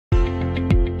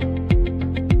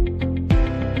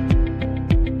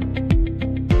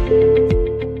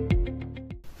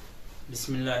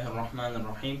Bismillah ar-Rahman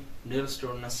ar-Rahim. Dear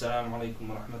students, Assalamu alaikum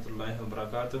wa rahmatullahi wa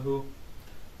barakatuhu.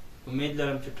 Umeed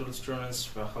laram چې ټول students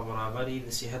په خبرابري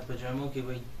د صحت په جامو کې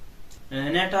وي.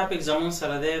 نن ټاپک زموږ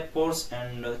سره ده force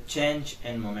and change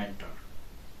and momentum.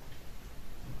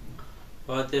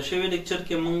 په تیر شوی لیکچر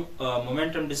کې موږ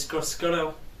momentum ډیسکس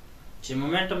کړو چې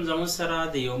momentum زموږ سره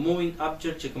د یو moving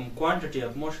object چې کوم quantity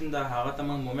of motion ده هغه ته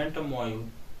موږ momentum وایو.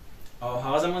 او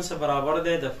هغه زموږ سره برابر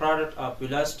دی د product of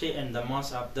velocity and the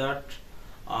mass of that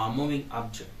moving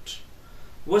object.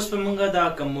 اوس په موږ دا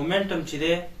کوم momentum چې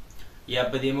دی یا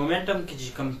په دې momentum کې چې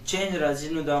کوم change راځي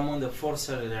نو دا موږ د force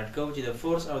سره ریلیټ کوو چې د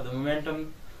force او د momentum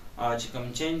چې کوم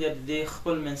change دی د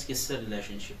خپل منځ کې څه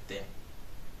ریلیشنشپ دی.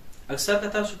 اکثر که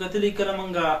تاسو کتلی کله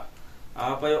موږ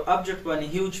په یو object باندې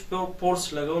huge force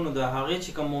لګو نو د هغې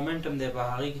چې کوم momentum دی په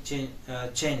هغې کې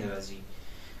change راځي.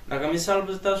 لکه مثال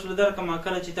به تاسو له درکم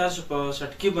کله چې تاسو په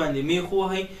سټکي باندې میخ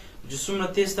وهئ چې څومره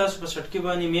تیز تاسو په سټکي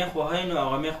باندې میخ وهئ نو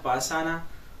هغه میخ په اسانه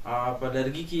په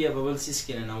لرګي کې یا په بل څیز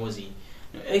کې ننوځي.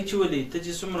 نو اکچولی ته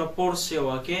چې څومره فورس یې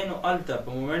واقع نو هلته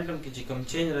په مومنټم کې چې کوم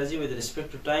چینج راځي ود ریسپیکټ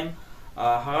ټو ټایم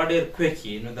هغه ډېر کویک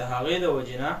وي نو د هغې د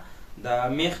وجې نه د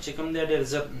میخ چې کوم دی ډېر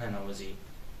زر ننوځي.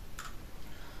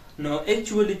 نو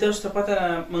اکچولی تاسو ته پته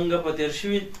موږ په تیر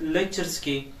شوي لیکچرز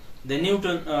کې د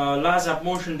نیوټن لاز اف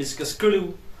موشن ډسکس کړي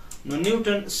نو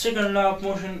نیوټن سیکنډ لا اف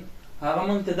موشن هغه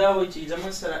موږ ته دا وایي چې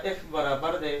زموږ سره اف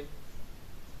برابر دی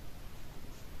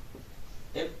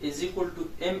اف از ایکول ټو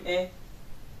ام ای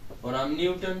from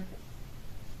Newton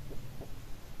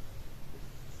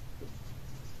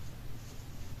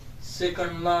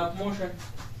second law of motion.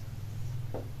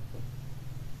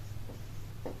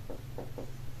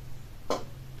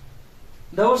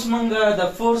 دا اوس موږ د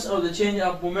فورس او د چینج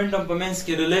اف مومنټم په منځ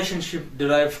کې ریلیشنشپ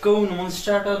ډرایو کوو نو موږ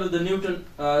سټارټ کړو د نیوټن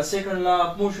سیکنډ لا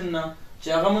اف موشن نه چې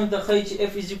هغه موږ ته ښایي چې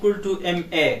اف از ایکول ټو ام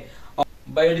ای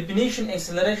بای ډیفینیشن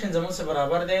اکسلریشن زموږ سره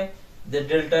برابر دی د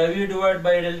ډلټا وی ډیوایډ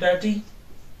بای ډلټا ټي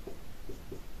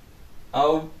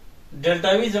او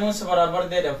ډلټا وی زموږ سره برابر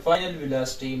دی د فائنل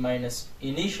ویلاسټي ماینس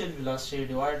انیشیل ویلاسټي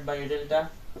ډیوایډ بای ډلټا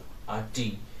ټي.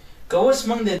 که اوس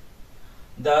موږ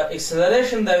دا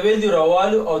اکسلریشن دا ویلیو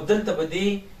راوالو او دلته په دې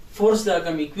فورس دا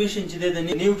کوم ایکویشن چې دی د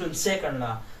نیوټن سیکنډ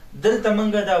لا دلته موږ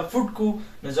دا فوټ کو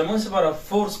نو زموږ سره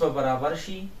فورس به برابر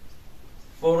شي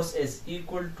فورس از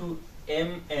ایکول ټو ام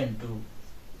انټو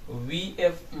وی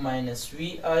اف ماینس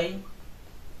وی آی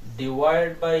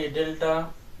ډیوایډ بای ډلټا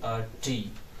ټي.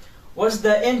 اوس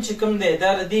دا ام چې کوم دی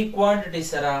دا د دې کوانټیټي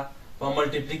سره په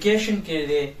ملټیپلیکیشن کې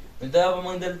دی نو دا به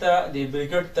موږ دلته د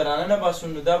بریکټ تر راننه باسو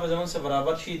نو دا به زموږ سره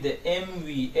برابر شي د ام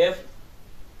وی اف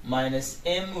ماینس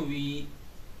ام وی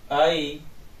آی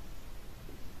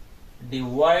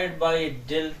ډیوایډ بای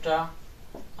ډلټا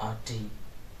ټي.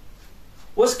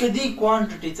 اوس که دې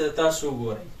کوانټیټي ته تاسو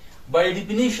وګورئ بای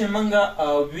ډیفینیشن موږ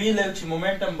ویلو چې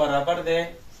مومنټم برابر دی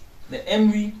د ام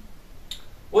وی.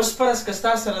 اوس فرض که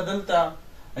ستا سره دلته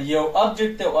یو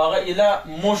object ته هغه اله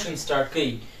موشن سټارټ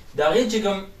کوي د هغې چې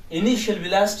کوم انیشیل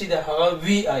ویلاسټي ده هغه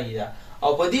وی آی ده او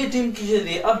په دې ټیم کې چې د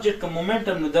object کوم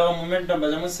مومنټم نو دغه مومنټم به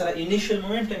زموږ سره انیشیل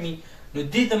مومنټم وي نو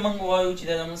دې ته موږ وایو چې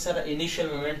دا زموږ سره انیشیل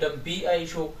مومنټم پی آی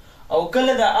شو. او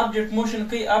کله دا object موشن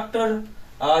کوي افټر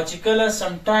چې کله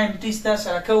سم ټایم ټي ستا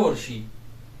سره کور شي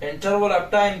انټرول اف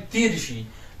ټایم تیر شي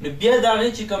نو بیا د هغې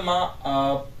چې کومه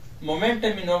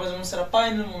مومنټم وي نو هغه زموږ سره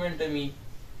فاینل مومنټم وي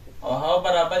او هغه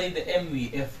برابر د ام وی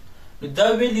اف. نو دا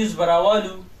ویلیوز به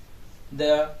راوالو د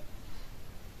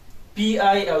پی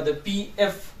آی او د پی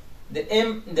اف د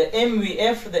ام وی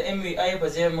اف د ام وی آی په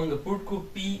ځای موږ پوټ کو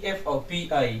پی اف او پی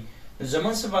آی نو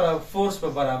زموږ سره فورس به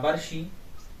برابر شي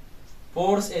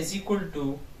فورس از ایکول ټو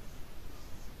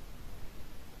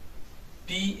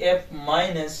پی اف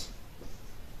ماینس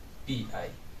پی آی.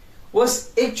 اوس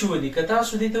اکچولی که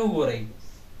تاسو دې ته وګورئ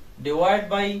ډیوایډ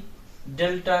بای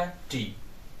ډلټا ټي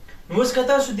نو اوس که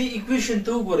تاسو دې ایکویشن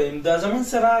ته وګورئ دا زموږ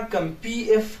سره کم پی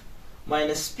اف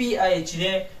ماینس پی آی چې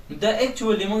دی نو دا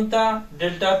اکچولی موږ ته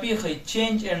ډلټا پی ښایي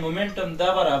چینج اینډ مومنټم دا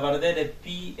برابر دی د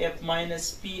پی اف ماینس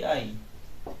پی آی.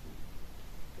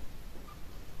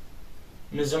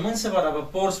 نو زموږ سره برابر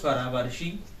فورس برابر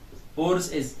شي فورس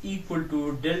از ایکول ټو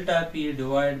ډلټا پی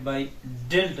ډیوایډ بای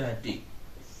ډلټا ټي.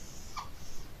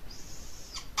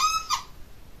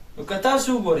 نو که تاسو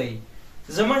وګورئ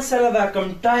زموږ سره دا کم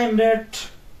ټایم ریټ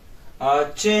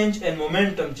چینج اینډ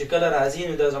مومنټم چې کله راځي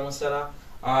نو دا زموږ سره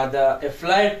د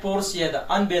اپلایډ فورس یا د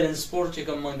انبیلنس فورس چې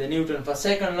کوم موږ د نیوټن په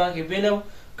سیکنډ لا کې ویلو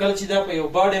کله چې دا په یو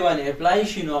باډي باندې اپلای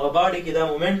شي نو هغه باډي کې دا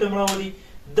مومنټم راولي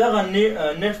دغه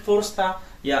نیټ فورس ته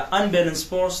یا انبیلنس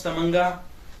فورس ته موږ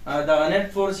دغه نیټ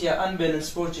فورس یا انبیلنس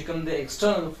فورس چې کوم د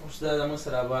ایکسټرنل فورس دا زموږ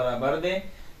سره برابر دی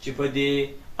چې په دې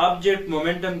object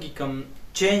momentum کې کوم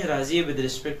change راځي with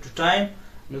respect to time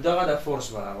نو دغه د فورس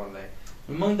برابر دی.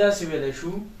 نو موږ داسې ویلی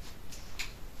شو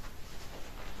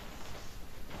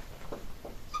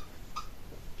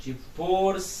چې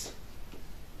فورس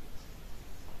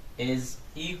is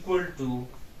equal to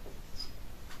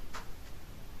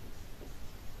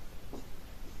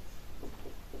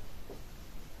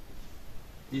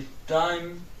the time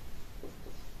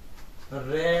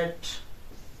rate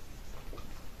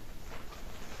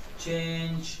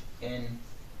change in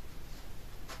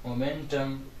momentum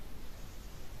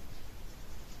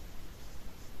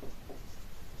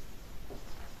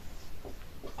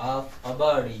of a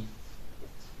body.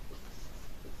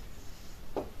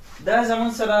 دا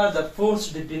زمون سره د فورس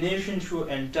ډیفینیشن شو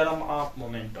ان ټرم اف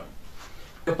مومنټم.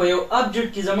 که په یو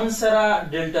ابجیکټ کې زمون سره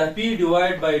ډیلټا پی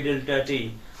ډیوایډ بای ډیلټا ټی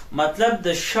مطلب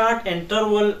د شارټ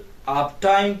انټرول اف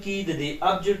ټایم کې د دې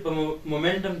ابجیکټ په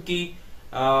مومنټم کې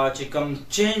چې کوم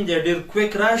چینج ډیر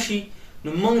کویک راشي نو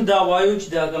موږ دا وایو چې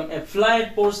دا کوم اپلایډ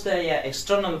فورس دی یا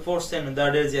ایکسټرنل فورس دی نو دا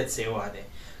ډیر زیات سیوا دی.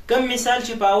 کوم مثال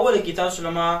چې په اوله کې تاسو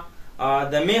لما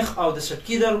د میخ او د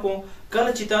سټکی درکو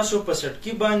کله چې تاسو په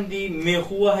سټکی باندې میخ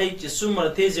ووهئ چې څومره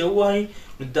تیز یې ووهئ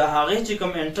نو د هغې چې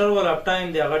کوم انټرول اف ټایم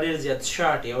دی هغه ډېر زیات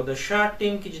شارټ او د شارټ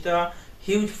ټایم کې چې ته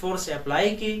هیوج فورس اپلای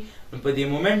کړي نو په دې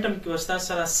مومنټم کې به ستا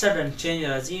سره سډن چینج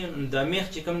راځي نو د میخ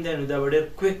چې کوم دی نو دا به ډېر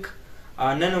کویک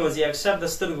ننوځي. اکثر د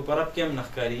سترګو په رپ کې هم نه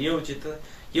ښکاري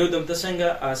یو دم ته څنګه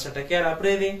سټکی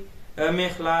راپرېږدي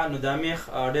میخ لا نو دا میخ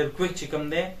ډېر کویک چې کوم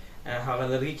دی هغه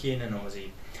لرګي کې ننوځي.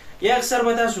 یا اکثر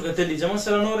به تاسو کتلي زموږ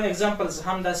سره نور اگزامپلز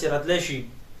هم داسې راتلی شي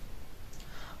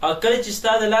کله چې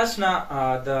ستا د لاس نه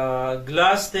د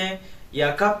ګلاس دی یا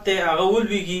کپ دی هغه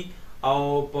ولویږي او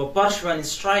په فرش باندې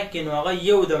سټرایک کړي نو هغه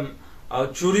یو دم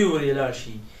چوري ورې لاړ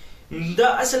شي. دا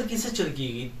اصل کې څه چل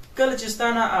کېږي کله چې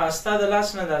ستا د لاس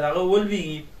نه د هغه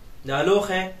ولویږي دا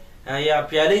لوښی یا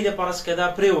پیالۍ د فرض که دا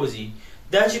پرېوځي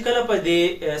دا چې کله په دې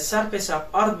سرفیس اف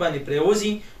ارث باندې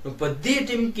پرېوځي نو په دې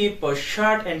ټیم کې په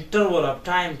شارټ انټرول اف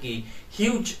ټایم کې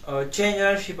هیوج چینج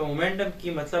راشي په مومنټم کې.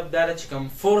 مطلب دا چې کوم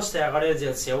فورس دی هغه ډېر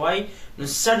زیات سیوای نو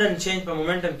سډن چینج په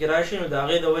مومنټم کې راشي نو د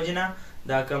هغې د وجې نه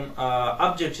دا کوم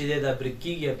ابجیکټ چې دی دا بریک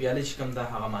کېږي یا پیالې چې کوم دا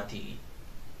هغه ماتېږي.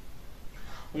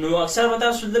 نو اکثر به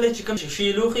تاسو لیدلی چې کوم شیشې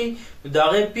لوښي نو د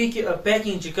هغې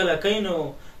پیکینګ چې کله کوي نو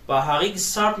په هغې کې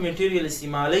سافټ میټیریل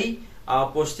استعمالوي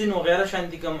پوستین وغیره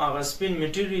شانتي کوم هغه سپین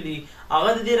میټیریل دي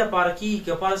هغه د دې لپاره کېږي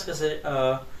که فرض که څه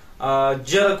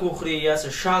جرک وخوري یا څه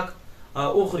شاک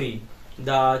وخوري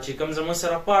دا چې کوم زموږ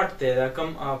سره پارټ دی دا کوم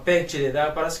پیک چې دی دا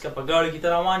فرض که په ګاډي کې ته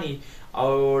روان یي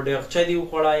او ډېغچه دې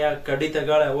وخوړه یا کډۍ ته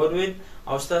ګاډی ولوېد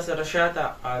او ستا سره شاته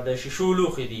د شیشو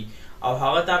لوښي دي او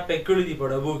هغه تا پیک کړي دي په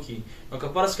ډبو کې نو که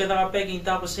فرض که دغه پیکینګ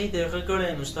تا په صحیح طریقه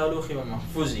کړی نو ستا لوښي به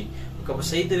محفوظ وي. که په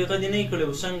صحیح طریقه دې نه یې کړی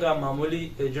او څنګه معمولي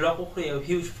جړق وخوري او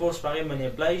هیوج فورس په هغې باندې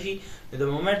اپلای شي نو د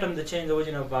مومنټم د چینج د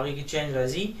وجې نه په هغې کې چینج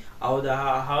راځي او د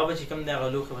هغه به چې کوم دی هغه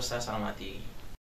لوښي به ستا سره ماتېږي.